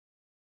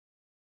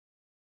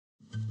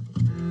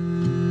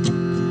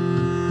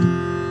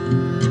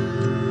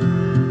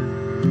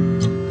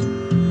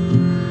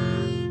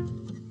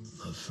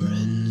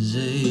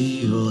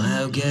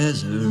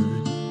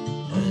desert,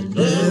 and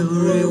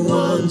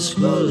everyone's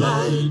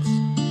polite.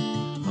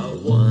 I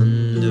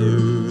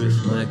wonder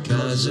if my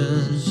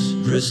cousin's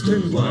dressed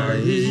in white.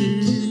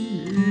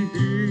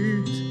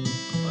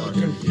 I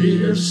can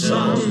hear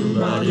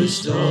somebody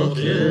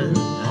talking,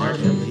 I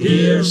can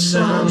hear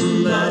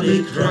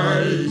somebody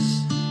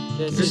cries.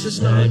 This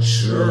is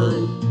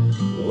natural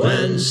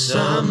when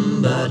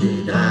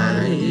somebody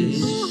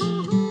dies.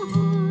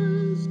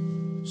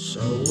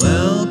 So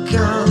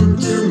welcome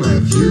to my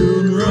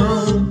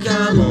funeral,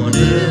 come on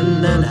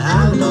in and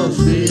have no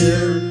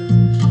fear.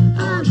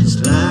 I'm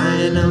just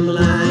lying, I'm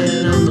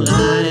lying, I'm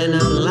lying,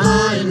 I'm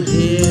lying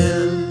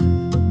here.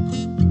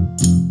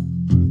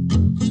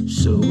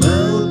 So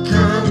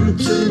welcome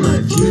to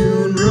my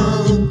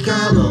funeral,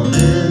 come on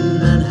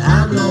in and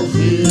have no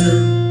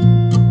fear.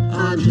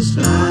 I'm just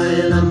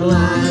lying, I'm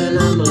lying,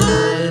 I'm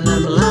lying,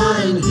 I'm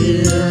lying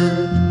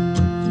here.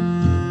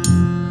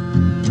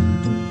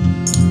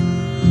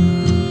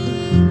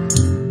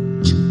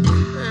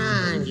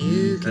 And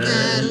you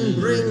can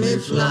bring me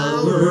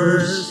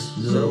flowers,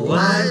 though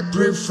I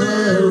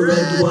prefer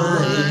red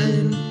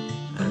wine.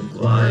 And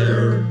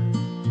choir,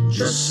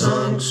 just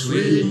song,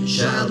 sweet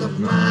child of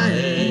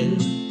mine.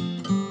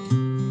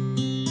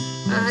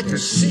 I can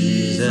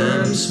see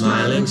them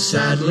smiling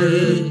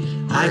sadly,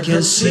 I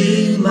can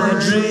see my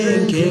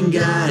drinking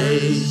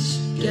guys.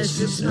 Guess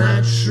it's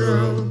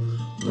natural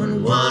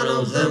when one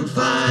of them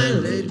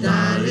finally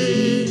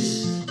dies.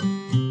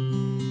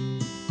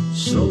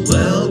 So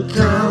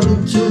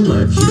welcome to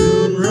my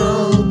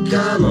funeral,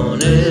 come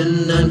on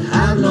in and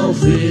have no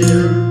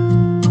fear.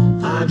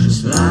 I'm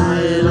just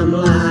lying, I'm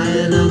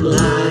lying, I'm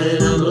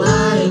lying, I'm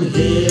lying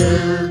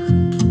here.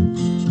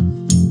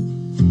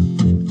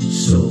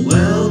 So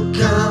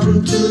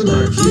welcome to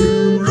my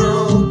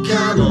funeral,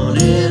 come on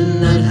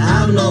in and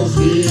have no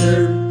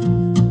fear.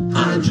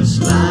 I'm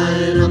just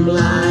lying, I'm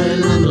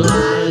lying, I'm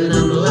lying,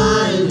 I'm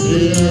lying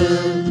here.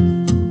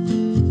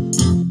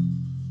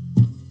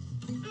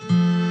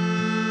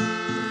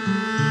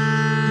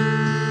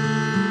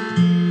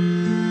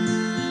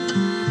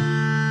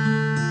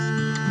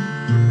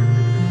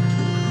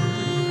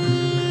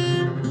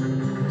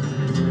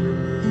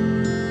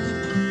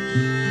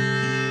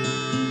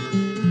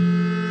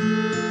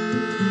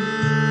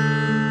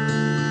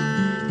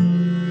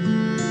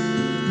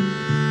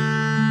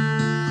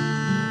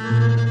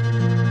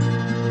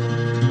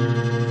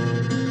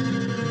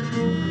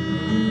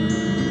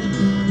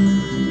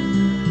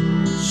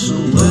 So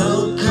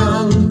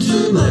welcome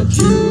to my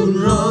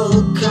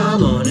funeral,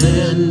 come on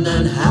in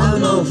and have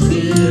no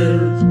fear.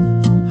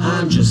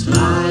 I'm just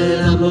lying,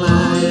 I'm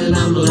lying,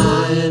 I'm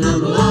lying,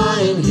 I'm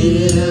lying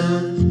here.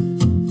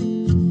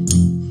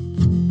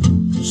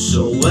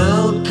 So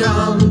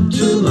welcome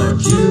to my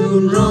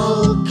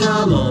funeral,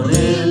 come on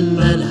in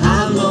and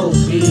have no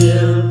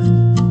fear.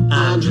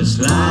 I'm just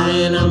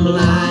lying, I'm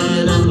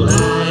lying, I'm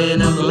lying.